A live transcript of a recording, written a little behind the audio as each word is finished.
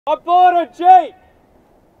I bought a Jeep!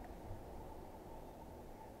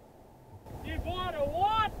 You bought a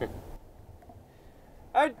what?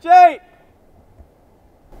 A Jeep!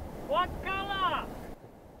 What colour?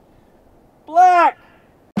 Black!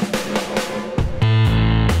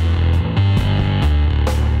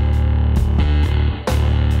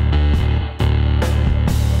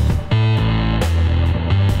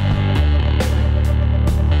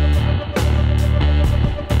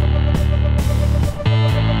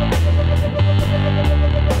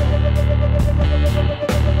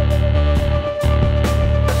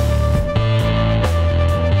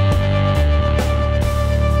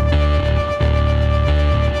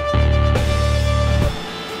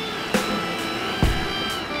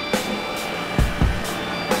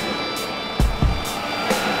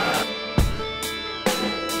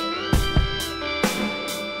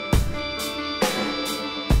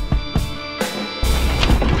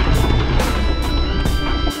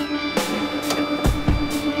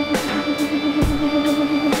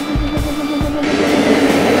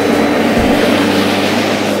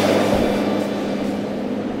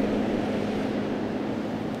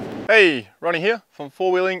 Hey, Ronnie here from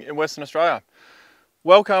Four Wheeling in Western Australia.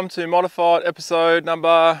 Welcome to Modified episode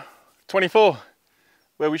number 24,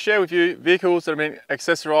 where we share with you vehicles that have been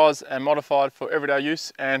accessorised and modified for everyday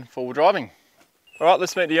use and four-wheel driving. All right,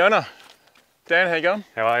 let's meet the owner. Dan, how you going?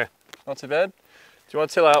 How are you? Not too bad. Do you want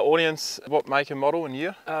to tell our audience what make and model and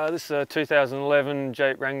year? This is a 2011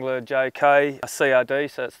 JK Wrangler JK, a CRD,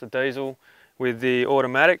 so it's the diesel with the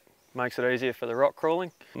automatic. Makes it easier for the rock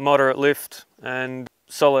crawling. Moderate lift and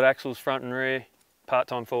solid axles front and rear,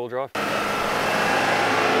 part-time four-wheel drive.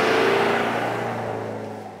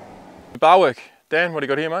 Bar work. Dan, what do you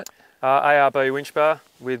got here, mate? ARB winch bar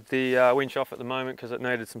with the winch off at the moment because it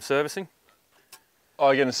needed some servicing. Oh,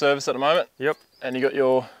 you're getting a service at the moment? Yep. And you got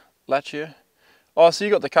your latch here? Oh, so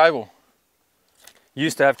you got the cable?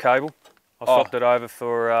 Used to have cable. I swapped it over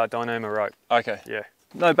for dynamo rope. Okay. Yeah.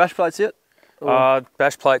 No bash plates yet?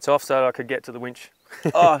 Bash plates off so that I could get to the winch.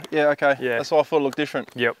 Oh, yeah, okay. Yeah. That's why I thought it looked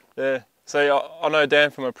different. Yep. Yeah. So I know Dan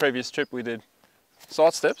from a previous trip we did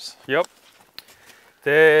side steps. Yep.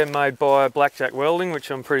 They're made by Blackjack Welding, which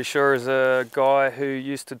I'm pretty sure is a guy who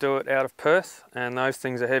used to do it out of Perth. And those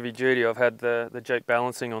things are heavy duty. I've had the Jeep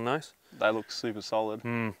balancing on those. They look super solid.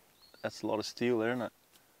 Mm. That's a lot of steel there, isn't it?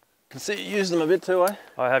 Can see you use them a bit too, eh?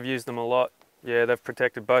 I have used them a lot. Yeah, they've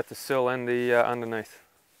protected both the sill and the underneath.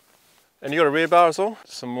 And you got a rear bar as well?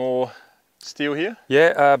 Some more steel here?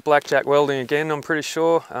 Yeah, Blackjack Welding again, I'm pretty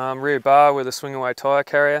sure. Rear bar with a swing away tyre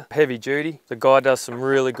carrier, heavy duty. The guy does some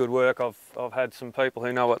really good work. I've had some people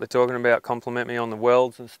who know what they're talking about compliment me on the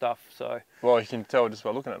welds and stuff, so. Well, you can tell just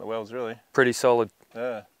by looking at the welds, really. Pretty solid.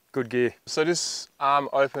 Yeah. Good gear. So this arm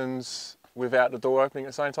opens without the door opening at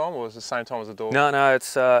the same time, or is it the same time as the door? No, it's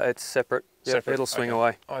separate. Yep, Separate. It'll swing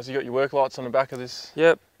away. Oh, so you got your work lights on the back of this?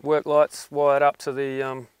 Yep, work lights wired up to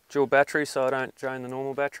the dual battery so I don't drain the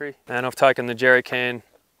normal battery. And I've taken the jerry can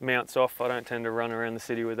mounts off. I don't tend to run around the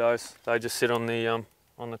city with those. They just sit on the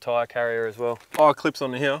tyre carrier as well. Oh, clips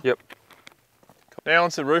on the here? Yep. Now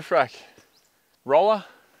onto the roof rack. Roller?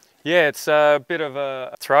 Yeah, it's a bit of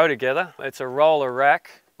a throw together. It's a roller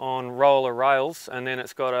rack on roller rails, and then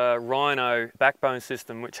it's got a Rhino backbone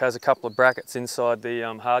system which has a couple of brackets inside the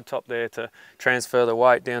hard top there to transfer the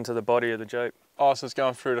weight down to the body of the Jeep. Oh, so it's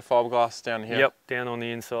going through the fiberglass down here? Yep, down on the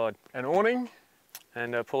inside. And awning?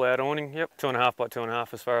 And pull out awning, yep, 2.5 by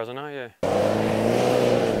 2.5 as far as I know, yeah.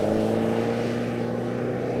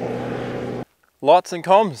 Lights and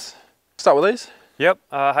comms. Start with these? Yep,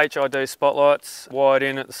 HID spotlights wired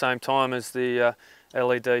in at the same time as the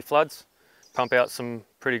LED floods. Pump out some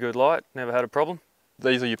pretty good light, never had a problem.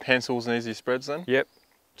 These are your pencils and these are your spreads then? Yep.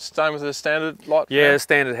 Staying with the standard light? Yeah,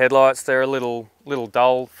 standard headlights. They're a little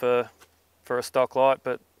dull for a stock light,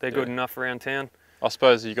 but they're good enough around town. I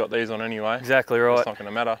suppose you got these on anyway. Exactly right. It's not going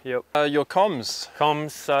to matter. Yep. Your comms?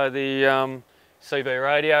 Comms, so the CB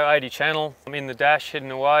radio, 80 channel. I'm in the dash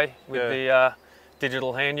hidden away with the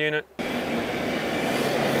digital hand unit.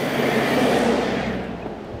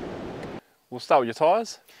 We'll start with your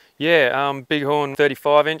tyres. Yeah, Bighorn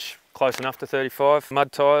 35 inch, close enough to 35.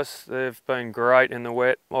 Mud tyres, they've been great in the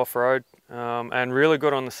wet, off-road, and really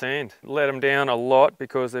good on the sand. Let them down a lot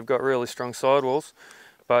because they've got really strong sidewalls,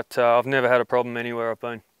 but I've never had a problem anywhere I've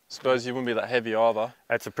been. Suppose you wouldn't be that heavy either.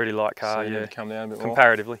 It's a pretty light car, so you yeah. need to come down a bit more.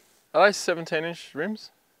 Comparatively. Are they 17-inch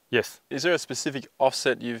rims? Yes. Is there a specific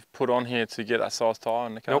offset you've put on here to get that size tyre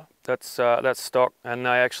in the car? Nope, that's stock, and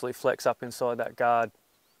they actually flex up inside that guard.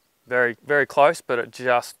 Very, very close, but it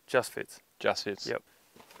just fits. Just fits. Yep.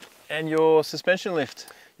 And your suspension lift?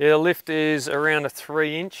 Yeah, the lift is around a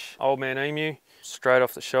 3-inch Old Man Emu. straight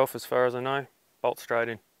off the shelf as far as I know, bolt straight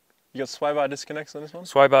in. You got sway bar disconnects on this one?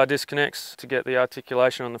 Sway bar disconnects to get the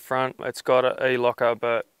articulation on the front. It's got an E-locker,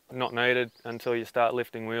 but not needed until you start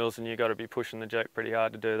lifting wheels, and you've got to be pushing the Jeep pretty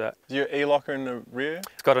hard to do that. Is your E-locker in the rear?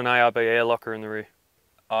 It's got an ARB air locker in the rear.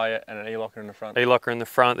 Oh yeah, and an E-locker in the front. E-locker in the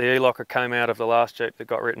front. The E-locker came out of the last Jeep that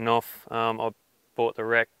got written off. I bought the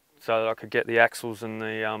wreck so that I could get the axles and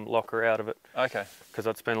the locker out of it. Okay. Because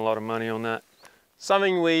I'd spent a lot of money on that.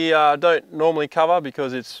 Something we don't normally cover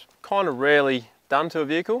because it's kind of rarely done to a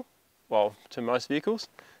vehicle, well, to most vehicles,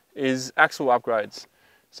 is axle upgrades.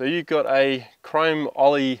 So you've got a chrome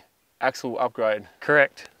ollie axle upgrade.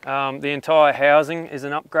 Correct. The entire housing is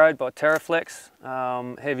an upgrade by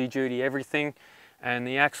Terraflex, heavy duty everything, and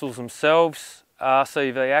the axles themselves are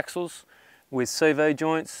CV axles with CV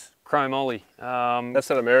joints, chrome ollie.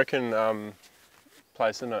 That's an American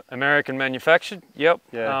place, isn't it? American manufactured, yep.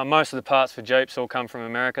 Yeah. Most of the parts for Jeeps all come from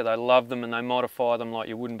America. They love them and they modify them like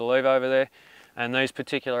you wouldn't believe over there. And these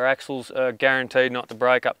particular axles are guaranteed not to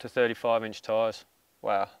break up to 35-inch tyres.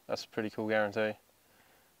 Wow, that's a pretty cool guarantee.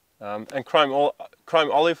 And chrome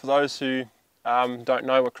ollie, for those who don't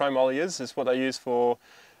know what chrome ollie is what they use for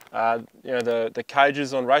you know, the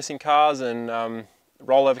cages on racing cars and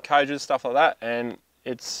rollover cages, stuff like that. And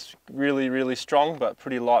it's really, really strong but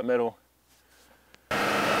pretty light metal.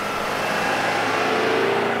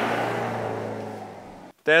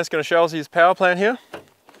 Dan's going to show us his power plant here.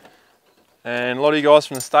 And a lot of you guys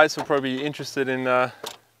from the States will probably be interested in the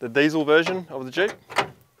diesel version of the Jeep.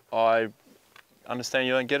 I understand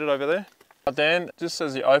you don't get it over there. Dan, just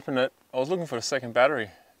as you open it, I was looking for a second battery.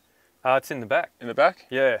 It's in the back. In the back?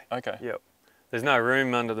 Yeah. Okay. Yep. There's no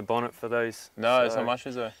room under the bonnet for these. No, so, there's not much,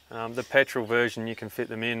 is there? The petrol version, you can fit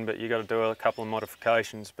them in, but you got to do a couple of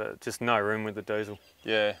modifications, but just no room with the diesel.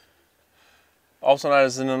 Yeah.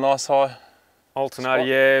 Alternators in a nice high alternator, spot.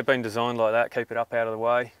 yeah, been designed like that, keep it up out of the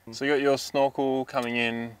way. So you got your snorkel coming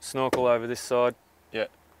in. Snorkel over this side. Yeah.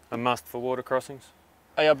 A must for water crossings.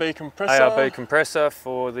 ARB compressor. ARB compressor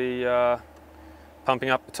for the pumping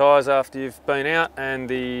up the tyres after you've been out, and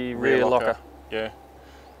the rear locker. Yeah.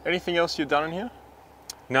 Anything else you've done in here?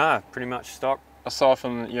 No, pretty much stock. Aside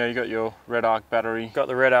from, you know, you got your red arc battery. Got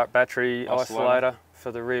the red arc battery isolator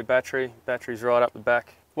for the rear battery. Battery's right up the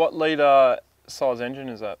back. What litre size engine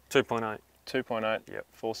is that? 2.8. 2.8, yep.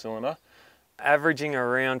 4-cylinder. Averaging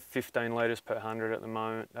around 15 litres per 100 at the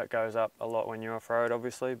moment. That goes up a lot when you're off-road,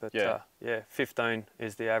 obviously, but yeah. Yeah, 15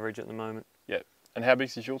 is the average at the moment. Yeah. And how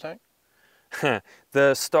big's your fuel tank?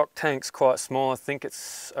 The stock tank's quite small. I think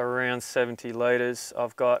it's around 70 litres.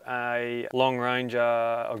 I've got a long range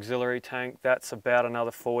auxiliary tank. That's about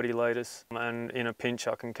another 40 litres. And in a pinch,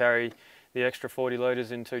 I can carry the extra 40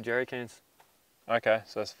 litres in 2 jerry cans. Okay,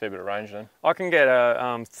 so that's a fair bit of range then. I can get a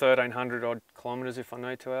 1,300 odd kilometres if I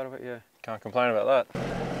need to out of it, yeah. Can't complain about that.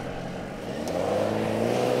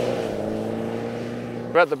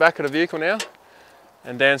 We're at the back of the vehicle now,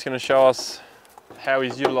 and Dan's going to show us how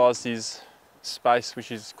he's utilised his space,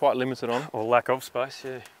 which is quite limited on. Or lack of space,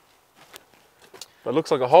 yeah. But it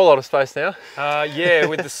looks like a whole lot of space now. Yeah,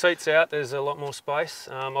 with the seats out, there's a lot more space.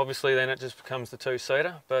 Obviously, then it just becomes the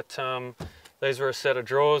 2-seater, but these were a set of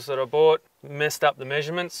drawers that I bought, messed up the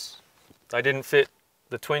measurements. They didn't fit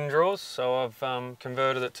the twin drawers, so I've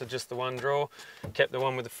converted it to just the one drawer, kept the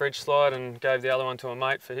one with the fridge slide and gave the other one to a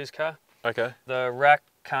mate for his car. Okay. The rack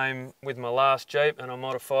came with my last Jeep and I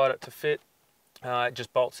modified it to fit. It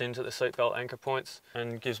just bolts into the seatbelt anchor points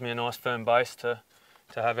and gives me a nice firm base to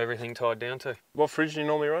have everything tied down to. What fridge do you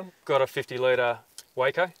normally run? Got a 50 litre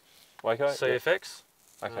Waco. Waco? CFX. Yeah.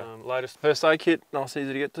 Okay. Latest. First aid kit, nice,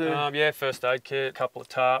 easy to get to. Yeah, first aid kit, couple of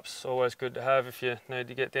tarps, always good to have if you need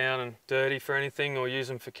to get down and dirty for anything or use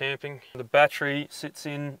them for camping. The battery sits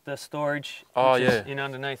in the storage, which is in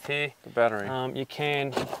underneath here. The battery. You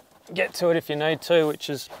can get to it if you need to, which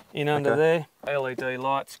is in under there. LED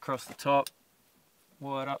lights across the top,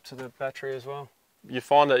 wired up to the battery as well. You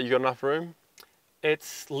find that you got enough room?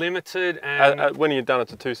 It's limited, and when you've done it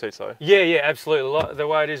to 2 seats though? Yeah, absolutely. The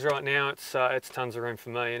way it is right now, it's tons of room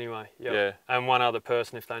for me anyway. Yep. Yeah. And one other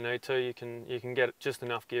person if they need to. You can get just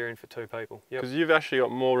enough gear in for 2 people. Yep. Because you've actually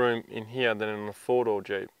got more room in here than in a 4-door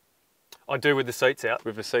Jeep. I do with the seats out.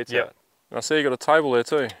 With the seats out. And I see you got a table there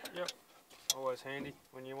too. Yep. Always handy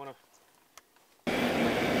when you want to.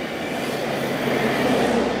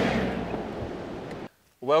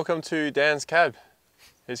 Welcome to Dan's cab.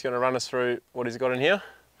 He's going to run us through what he's got in here.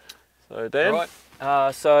 So Dan. Right.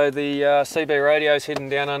 So the CB radio's hidden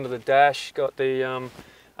down under the dash. Got the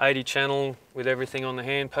 80 channel with everything on the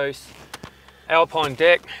handpiece. Alpine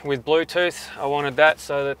deck with Bluetooth. I wanted that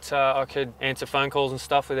so that I could answer phone calls and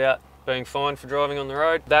stuff without being fined for driving on the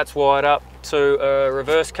road. That's wired up to a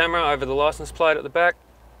reverse camera over the license plate at the back.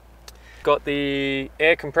 Got the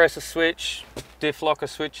air compressor switch, diff locker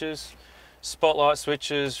switches, spotlight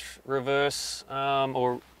switches, reverse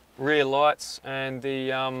or rear lights, and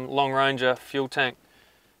the Long Ranger fuel tank,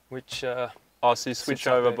 which oh, so you switch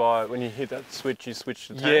over by, when you hit that switch, you switch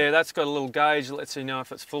the tank? Yeah, that's got a little gauge that lets you know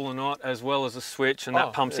if it's full or not, as well as a switch, and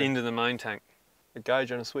that pumps into the main tank. A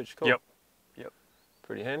gauge and a switch, cool. Yep.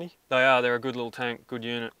 Pretty handy. They are, they're a good little tank, good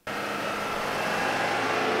unit.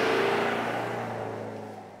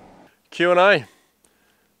 Q&A.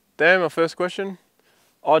 Dan, my first question.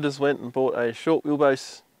 I just went and bought a short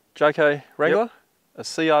wheelbase JK Wrangler, a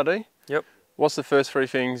CRD. Yep. What's the first 3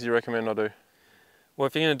 things you recommend I do? Well,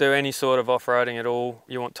 if you're going to do any sort of off-roading at all,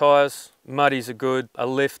 you want tyres. Muddies are good. A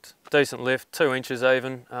lift, decent lift, 2 inches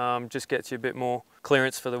even, just gets you a bit more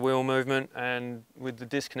clearance for the wheel movement, and with the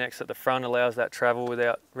disconnects at the front allows that travel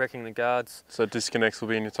without wrecking the guards. So disconnects will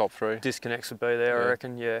be in your top 3? Disconnects would be there, I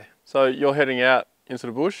reckon, yeah. So you're heading out into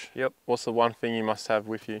the bush? Yep. What's the one thing you must have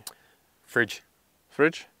with you? Fridge.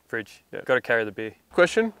 Fridge? Fridge. Yep. Got to carry the beer.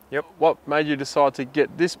 Question? Yep. What made you decide to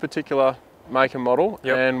get this particular make and model,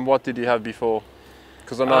 and what did you have before?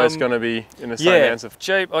 Because I know it's going to be in the same answer.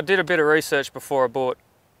 Jeep, I did a bit of research before I bought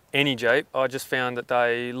any Jeep. I just found that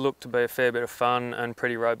they looked to be a fair bit of fun and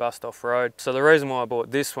pretty robust off-road. So the reason why I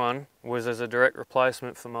bought this one was as a direct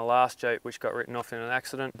replacement for my last Jeep, which got written off in an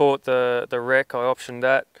accident. Bought the wreck, I optioned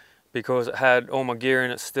that because it had all my gear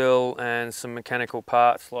in it still, and some mechanical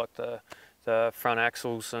parts like the front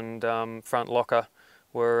axles and front locker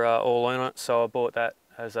were all in it. So I bought that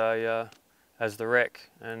as the wreck,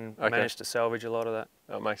 and managed to salvage a lot of that.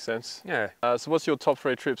 That makes sense. Yeah. So what's your top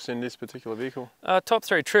 3 trips in this particular vehicle? Top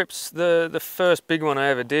 3 trips, the first big one I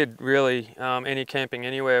ever did, really, any camping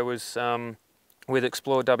anywhere, was with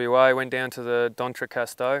Explore WA. Went down to the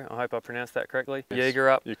D'Entrecasteaux, I hope I pronounced that correctly. Yes, Jaeger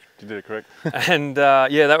up. You did it correct. And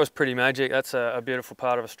yeah, that was pretty magic. That's a beautiful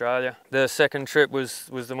part of Australia. The second trip was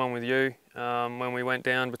the one with you, when we went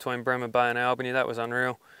down between Bremer Bay and Albany. That was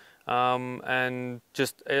unreal. And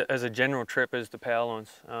just as a general trip is the power lines.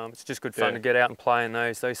 It's just good fun to get out and play in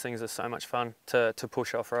those. Those things are so much fun to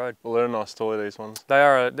push off-road. Well, they're a nice toy, these ones. They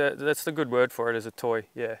are, that's the good word for it, is a toy,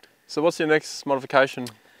 yeah. So what's your next modification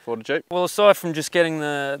for the Jeep? Well, aside from just getting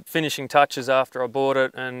the finishing touches after I bought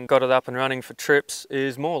it and got it up and running for trips,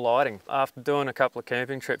 is more lighting. After doing a couple of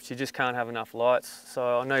camping trips, you just can't have enough lights.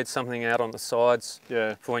 So I need something out on the sides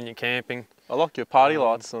for when you're camping. I like your party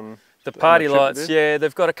lights on. The party lights, yeah,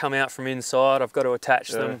 they've got to come out from inside. I've got to attach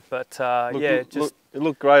them, but it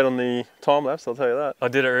looked great on the time lapse, I'll tell you that. I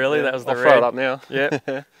did it really. Yeah, that was the I'll throw it up now.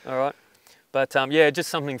 Yeah, all right. But yeah, just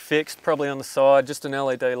something fixed, probably on the side, just an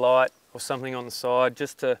LED light or something on the side,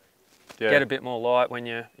 just to get a bit more light when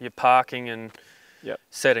you're parking and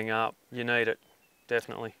setting up. You need it,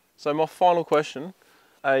 definitely. So my final question: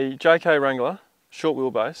 a JK Wrangler short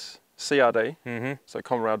wheelbase CRD, so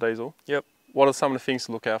common rail diesel. Yep. What are some of the things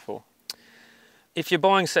to look out for? If you're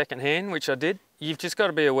buying second hand, which I did, you've just got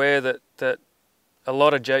to be aware that a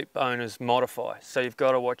lot of Jeep owners modify. So you've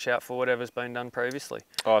got to watch out for whatever's been done previously.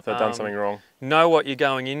 Oh, if they've done something wrong. Know what you're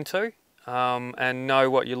going into, and know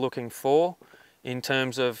what you're looking for in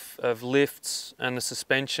terms of lifts and the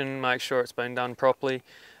suspension. Make sure it's been done properly,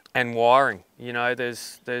 and wiring. You know,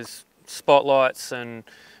 there's spotlights and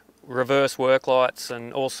reverse work lights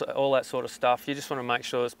and also all that sort of stuff. You just want to make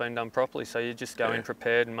sure it's been done properly, so you just go in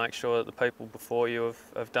prepared and make sure that the people before you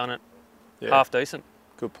have done it half decent.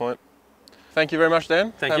 Good point. Thank you very much,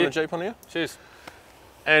 Dan. Thank you. Having a Jeep on here. Cheers.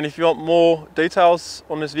 And if you want more details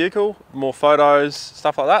on this vehicle, more photos,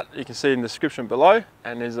 stuff like that, you can see in the description below,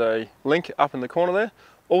 and there's a link up in the corner there.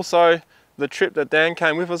 Also, the trip that Dan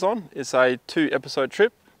came with us on is a 2-episode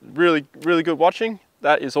trip. Really good watching.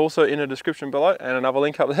 That is also in the description below, and another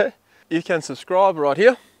link up there. You can subscribe right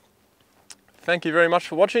here. Thank you very much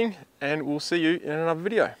for watching, and we'll see you in another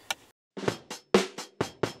video.